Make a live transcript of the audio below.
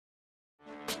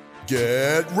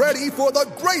Get ready for the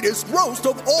greatest roast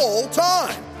of all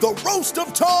time, the Roast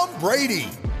of Tom Brady,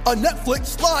 a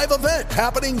Netflix live event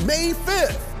happening May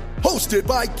 5th. Hosted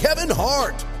by Kevin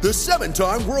Hart, the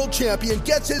 7-time world champion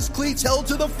gets his cleats held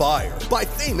to the fire by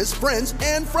famous friends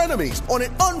and frenemies on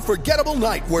an unforgettable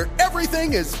night where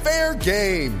everything is fair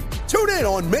game. Tune in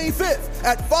on May 5th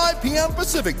at 5 p.m.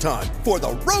 Pacific time for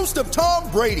the Roast of Tom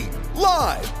Brady,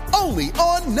 live only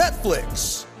on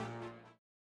Netflix.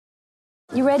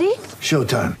 You ready?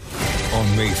 Showtime.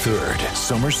 On May 3rd,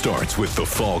 summer starts with The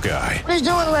Fall Guy. What are you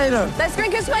doing later? Let's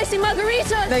drink a spicy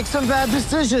margarita. Make some bad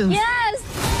decisions.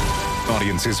 Yes!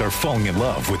 Audiences are falling in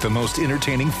love with the most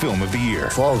entertaining film of the year.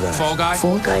 Fall Guy. Fall Guy?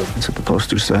 Fall guy. That's what the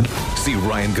poster said. See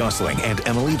Ryan Gosling and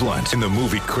Emily Blunt in the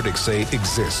movie critics say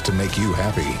exists to make you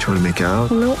happy. Trying to make it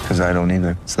out? Nope. Because I don't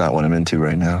either. It's not what I'm into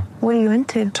right now. What are you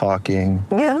into? Talking.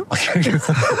 Yeah.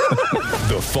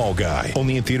 The Fall Guy.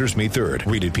 Only in theaters May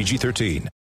 3rd. Rated PG-13.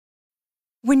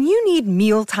 When you need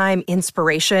mealtime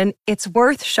inspiration, it's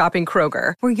worth shopping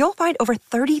Kroger, where you'll find over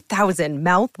 30,000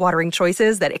 mouth-watering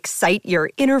choices that excite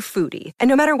your inner foodie. And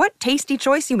no matter what tasty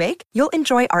choice you make, you'll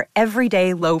enjoy our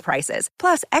everyday low prices,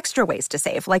 plus extra ways to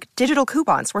save, like digital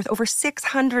coupons worth over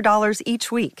 $600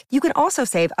 each week. You can also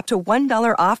save up to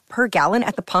 $1 off per gallon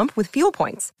at the pump with fuel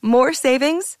points. More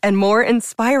savings and more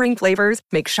inspiring flavors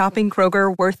make shopping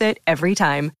Kroger worth it every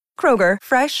time. Kroger,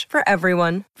 fresh for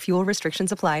everyone. Fuel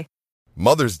restrictions apply.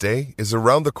 Mother's Day is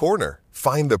around the corner.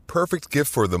 Find the perfect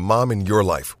gift for the mom in your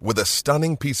life with a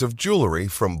stunning piece of jewelry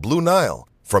from Blue Nile.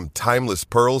 From timeless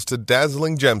pearls to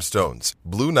dazzling gemstones,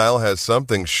 Blue Nile has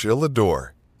something she'll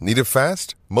adore. Need it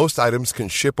fast? Most items can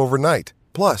ship overnight.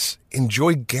 Plus,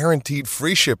 enjoy guaranteed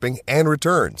free shipping and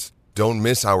returns. Don't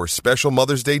miss our special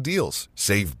Mother's Day deals.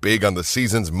 Save big on the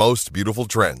season's most beautiful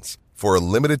trends. For a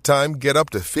limited time, get up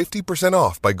to 50%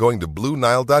 off by going to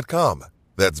BlueNile.com.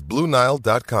 That's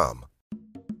BlueNile.com.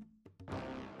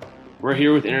 We're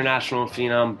here with international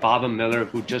phenom Baba Miller,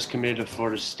 who just committed to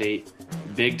Florida State.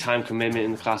 Big time commitment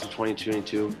in the class of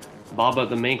 2022. Baba,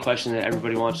 the main question that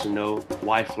everybody wants to know,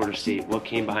 why Florida State? What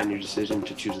came behind your decision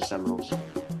to choose the Seminoles?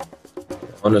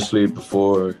 Honestly,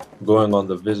 before going on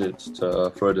the visits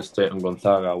to Florida State and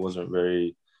Gonzaga, I wasn't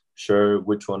very sure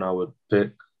which one I would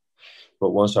pick. But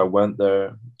once I went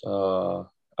there,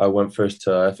 I went first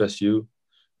to FSU.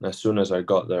 And as soon as I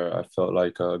got there, I felt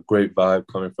like a great vibe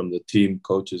coming from the team,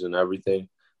 coaches, and everything,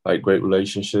 like great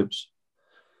relationships.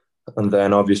 And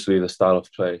then obviously the style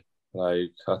of play. Like,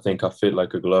 I think I fit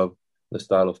like a glove, the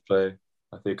style of play.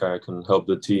 I think I can help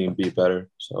the team be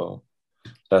better. So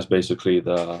that's basically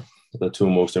the two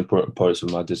most important parts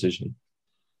of my decision.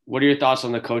 What are your thoughts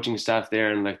on the coaching staff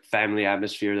there and like family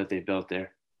atmosphere that they built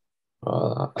there?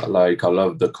 I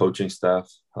love the coaching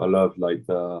staff. I love like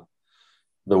the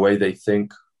way they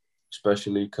think,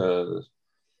 especially because,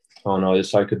 I don't know,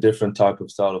 it's like a different type of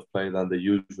style of play than the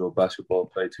usual basketball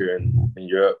played here in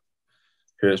Europe.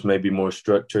 Here it's maybe more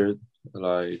structured.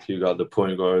 Like, you got the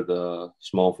point guard, the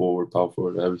small forward, power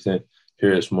forward, everything.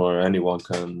 Here it's more anyone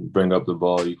can bring up the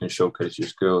ball. You can showcase your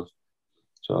skills.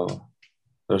 So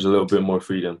there's a little bit more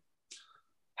freedom.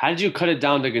 How did you cut it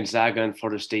down to Gonzaga and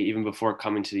Florida State even before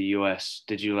coming to the U.S.?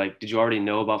 Did you already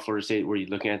know about Florida State? Were you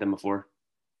looking at them before?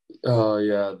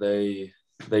 Yeah,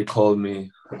 they called me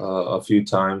a few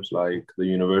times. Like, the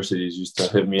universities used to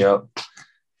hit me up,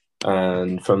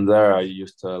 and from there I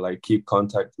used to like keep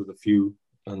contact with a few.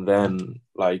 And then,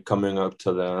 like, coming up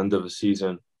to the end of the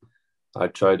season, I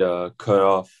tried to cut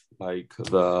off like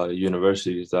the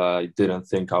universities that I didn't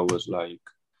think I was like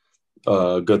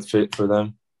a good fit for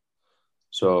them.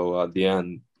 So at the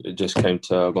end, it just came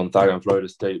to Gonzaga and Florida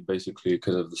State basically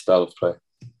because of the style of play.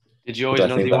 Did you always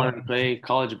know that you wanted to play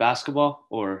college basketball,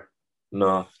 or?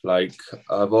 No, like,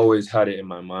 I've always had it in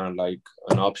my mind, like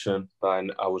an option, but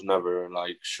I was never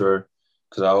like sure,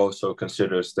 because I also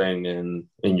considered staying in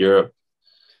Europe.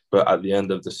 But at the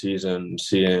end of the season,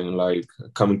 seeing like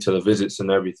coming to the visits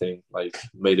and everything, like,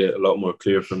 made it a lot more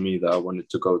clear for me that I wanted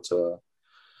to go to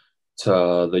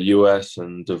the US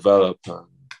and develop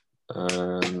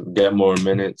and get more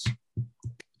minutes.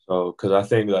 So, because I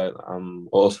think that I'm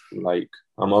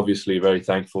obviously very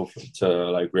thankful to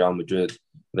like Real Madrid.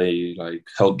 They like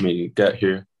helped me get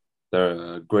here.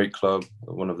 They're a great club,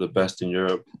 one of the best in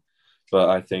Europe. But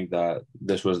I think that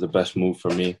this was the best move for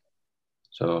me.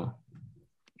 So,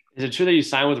 is it true that you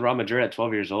signed with Real Madrid at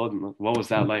 12 years old? What was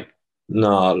that like?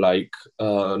 No, like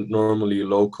normally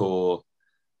local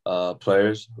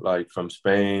players, like from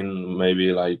Spain,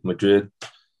 maybe like Madrid,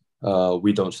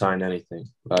 we don't sign anything.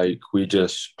 Like, we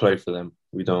just play for them.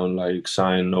 We don't like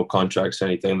sign no contracts,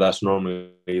 anything. That's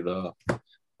normally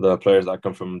the players that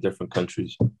come from different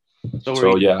countries.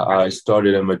 So yeah, I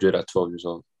started in Madrid at 12 years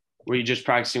old. Were you just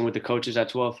practicing with the coaches at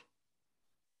 12?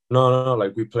 No.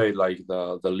 Like we played like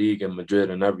the league in Madrid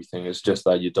and everything. It's just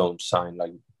that you don't sign,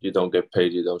 like you don't get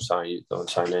paid, you don't sign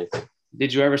anything.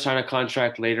 Did you ever sign a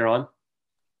contract later on?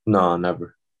 No,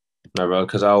 never,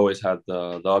 because I always had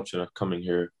the option of coming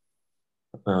here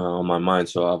on my mind.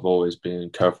 So I've always been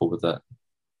careful with that.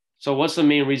 So what's the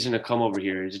main reason to come over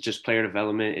here? Is it just player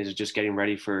development? Is it just getting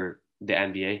ready for the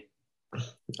NBA?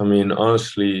 I mean,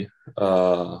 honestly,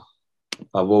 I've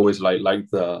always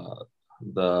liked the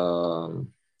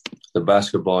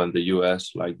basketball in the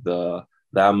US. Like the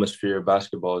atmosphere,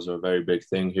 basketball is a very big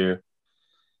thing here,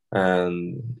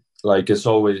 and like it's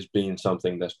always been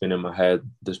something that's been in my head,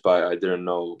 despite I didn't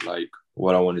know like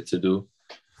what I wanted to do.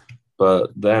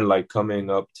 But then, like coming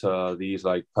up to these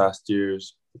like past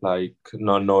years, like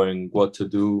not knowing what to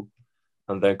do,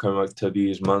 and then coming up to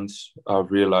these months, I've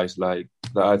realized like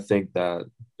that I think that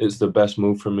it's the best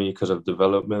move for me because of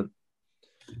development.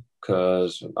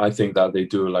 Because I think that they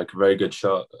do like a very good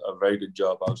job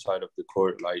outside of the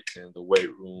court, like in the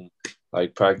weight room,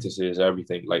 like practices,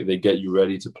 everything. Like they get you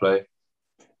ready to play.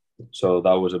 So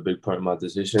that was a big part of my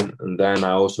decision. And then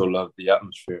I also love the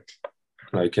atmosphere,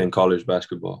 like in college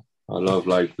basketball. I love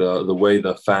like the way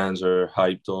the fans are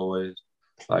hyped always.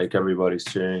 Like everybody's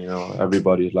cheering,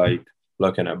 everybody's like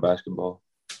looking at basketball.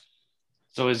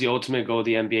 So is the ultimate goal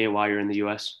the NBA while you're in the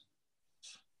US?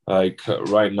 Like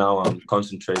right now, I'm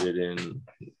concentrated in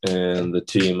the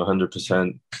team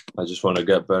 100%. I just want to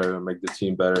get better and make the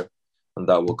team better, and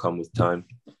that will come with time.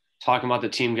 Talking about the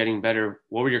team getting better,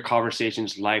 what were your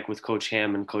conversations like with Coach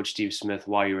Ham and Coach Steve Smith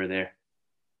while you were there?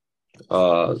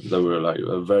 They were like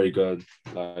very good.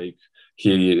 Like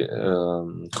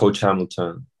Coach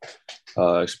Hamilton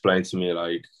explained to me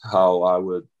like how I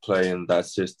would play in that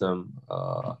system.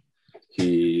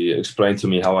 He explained to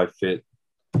me how I fit,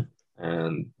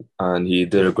 and he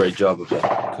did a great job of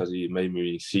that because he made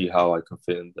me see how I can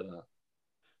fit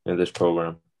in this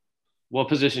program. What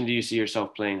position do you see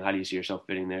yourself playing? How do you see yourself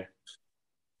fitting there?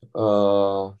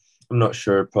 I'm not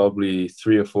sure. Probably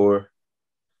 3 or 4.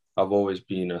 I've always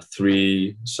been a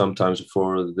 3, sometimes a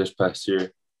 4 this past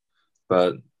year.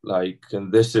 But like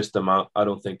in this system, I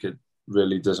don't think it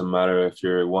really doesn't matter if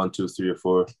you're 1, 2, 3, or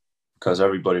 4 because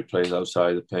everybody plays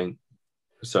outside the paint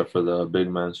except for the big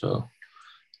man. So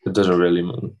it doesn't really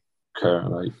care.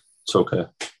 Like it's okay.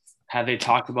 Have they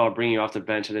talked about bringing you off the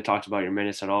bench? Have they talked about your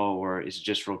minutes at all, or is it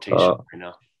just rotation right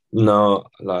now? No,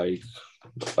 like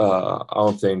I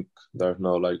don't think there's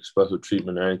no like special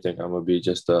treatment or anything. I'm gonna be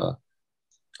just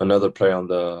another player on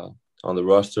the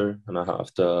roster, and I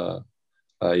have to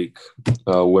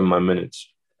win my minutes.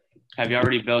 Have you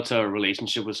already built a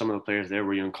relationship with some of the players there?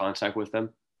 Were you in contact with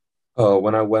them?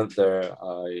 When I went there,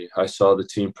 I saw the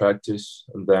team practice,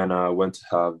 and then I went to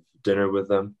have dinner with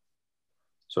them.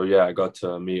 So yeah, I got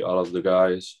to meet all of the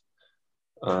guys,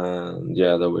 and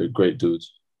yeah, they were great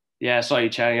dudes. Yeah, I saw you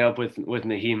chatting up with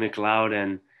Naheem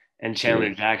McLeod and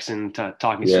Chandler Jackson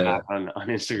talking smack on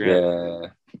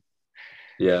Instagram.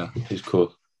 Yeah, he's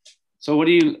cool. So what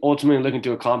are you ultimately looking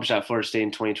to accomplish at Florida State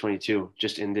in 2022,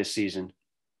 just in this season?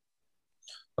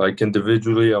 Like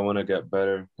individually, I want to get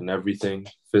better in everything,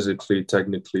 physically,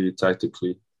 technically,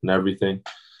 tactically, and everything.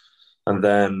 And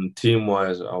then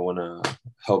team-wise, I want to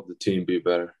help the team be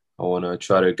better. I want to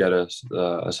try to get us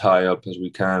as high up as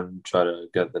we can, try to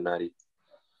get the natty.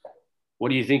 What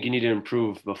do you think you need to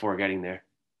improve before getting there?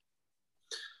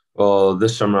 Well,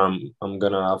 this summer I'm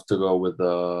gonna have to go with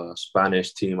the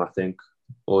Spanish team, I think,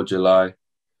 or July.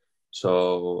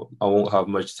 So I won't have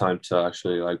much time to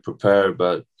actually like prepare,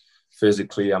 but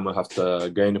physically I'm gonna have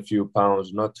to gain a few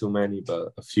pounds, not too many,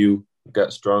 but a few,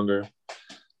 get stronger,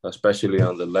 especially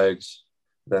on the legs.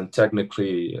 Then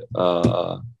technically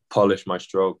polish my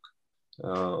stroke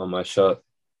on my shot,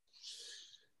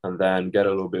 and then get a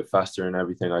little bit faster in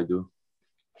everything I do.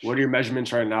 What are your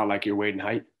measurements right now, like your weight and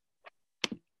height?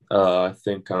 I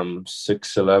think I'm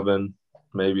 6'11",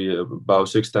 maybe about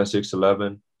 6'10",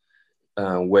 6'11",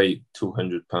 and weight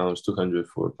 200 pounds,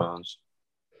 204 pounds.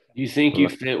 Do you think you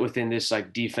fit within this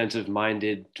like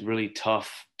defensive-minded, really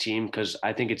tough team? Because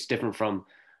I think it's different from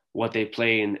what they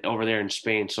play over there in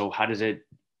Spain. So how is it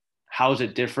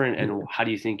different, and how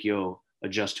do you think you'll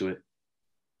adjust to it?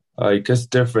 Like it's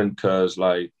different because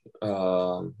like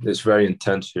it's very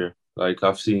intense here. Like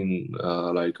I've seen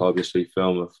like obviously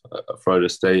film of Florida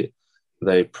State.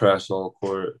 They press all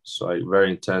court. It's like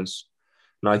very intense,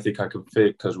 and I think I can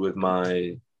fit because with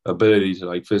my abilities,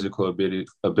 like physical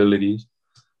abilities,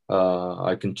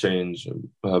 I can change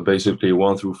basically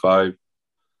 1 through 5.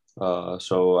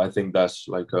 So I think that's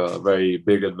like a very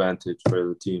big advantage for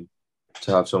the team.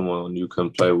 to have someone you can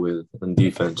play with in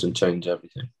defense and change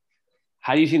everything.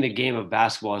 How do you think the game of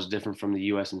basketball is different from the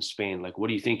U.S. and Spain? Like, what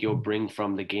do you think you'll bring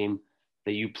from the game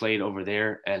that you played over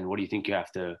there, and what do you think you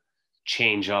have to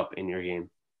change up in your game?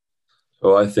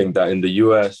 So I think that in the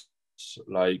U.S.,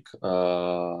 like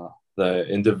the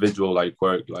individual like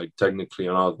work, like technically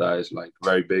and all of that is like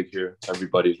very big here.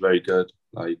 Everybody's very good,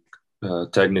 like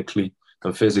technically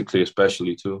and physically,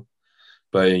 especially too.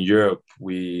 But in Europe,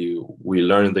 we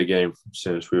learned the game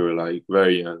since we were like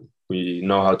very young. We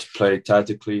know how to play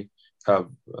tactically, have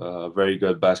very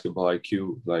good basketball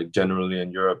IQ, like generally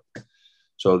in Europe.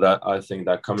 So that I think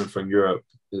that coming from Europe,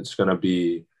 it's gonna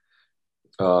be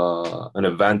an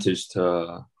advantage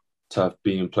to have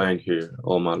been playing here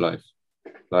all my life.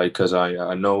 Like, cause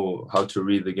I know how to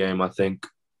read the game, I think.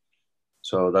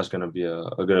 So that's gonna be a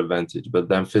good advantage. But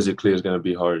then physically, it's gonna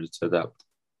be harder to adapt.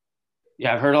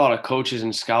 Yeah, I've heard a lot of coaches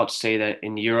and scouts say that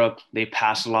in Europe, they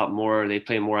pass a lot more. They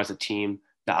play more as a team.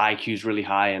 The IQ is really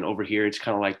high. And over here, it's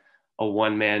kind of like a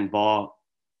one-man ball.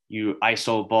 You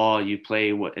ISO ball, you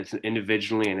play it's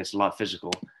individually, and it's a lot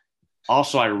physical.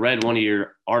 Also, I read one of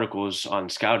your articles on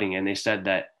scouting, and they said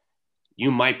that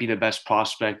you might be the best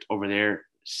prospect over there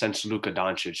since Luka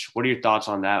Doncic. What are your thoughts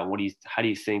on that? How do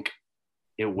you think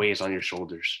it weighs on your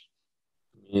shoulders?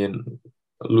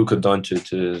 Luka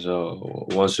Doncic is a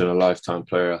once-in-a-lifetime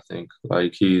player, I think.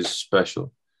 Like, he's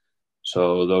special.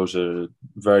 So those are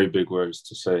very big words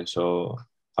to say. So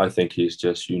I think he's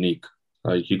just unique.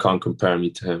 Like, you can't compare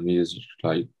me to him. He is,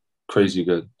 like, crazy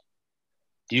good.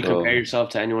 Do you compare yourself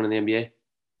to anyone in the NBA?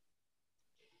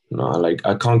 No, like,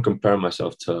 I can't compare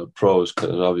myself to pros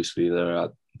because obviously they're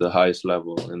at the highest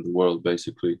level in the world,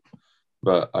 basically.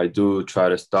 But I do try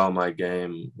to style my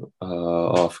game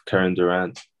off Kevin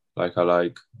Durant.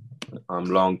 I'm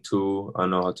long too. I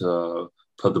know how to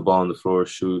put the ball on the floor,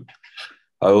 shoot.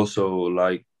 I also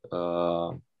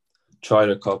try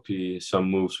to copy some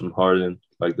moves from Harden,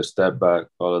 like the step back,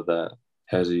 all of that,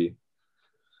 hezzy.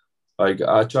 Like,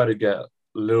 I try to get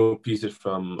little pieces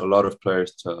from a lot of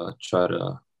players to try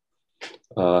to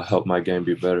help my game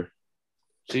be better.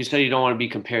 So you said you don't want to be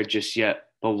compared just yet,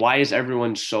 but why is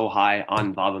everyone so high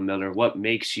on Baba Miller? What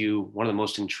makes you one of the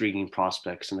most intriguing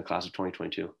prospects in the class of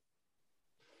 2022?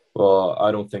 Well,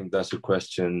 I don't think that's a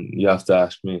question you have to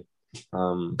ask me.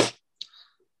 I'm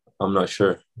not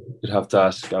sure. You'd have to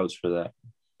ask scouts for that.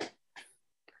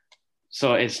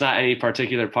 So it's not any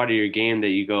particular part of your game that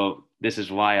you go, this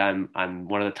is why I'm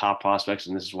one of the top prospects,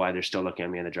 and this is why they're still looking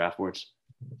at me in the draft boards?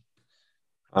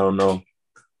 I don't know.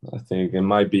 I think it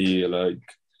might be like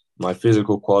my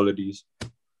physical qualities.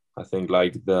 I think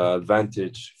like the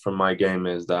advantage from my game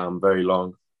is that I'm very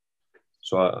long.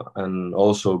 So and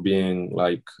also being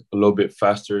like a little bit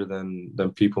faster than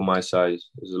people my size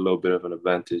is a little bit of an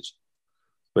advantage.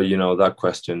 But that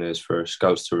question is for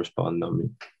scouts to respond, not me.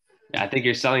 Yeah, I think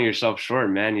you're selling yourself short,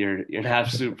 man. You're an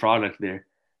absolute product there.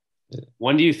 Yeah.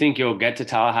 When do you think you'll get to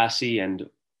Tallahassee and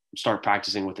start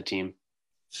practicing with the team?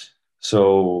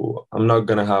 So I'm not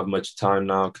going to have much time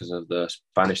now because of the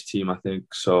Spanish team, I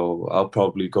think. So I'll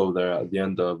probably go there at the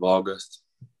end of August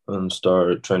and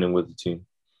start training with the team.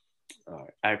 All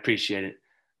right. I appreciate it.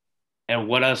 And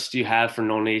what else do you have for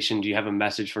No Nation? Do you have a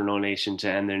message for No Nation to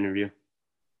end the interview?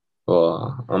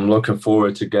 Well, I'm looking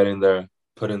forward to getting there,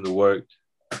 put in the work.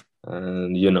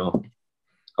 And,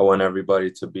 I want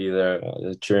everybody to be there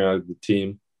cheering on the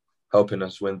team, helping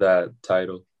us win that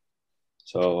title.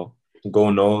 So go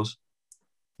Noles.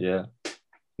 Yeah,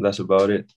 that's about it.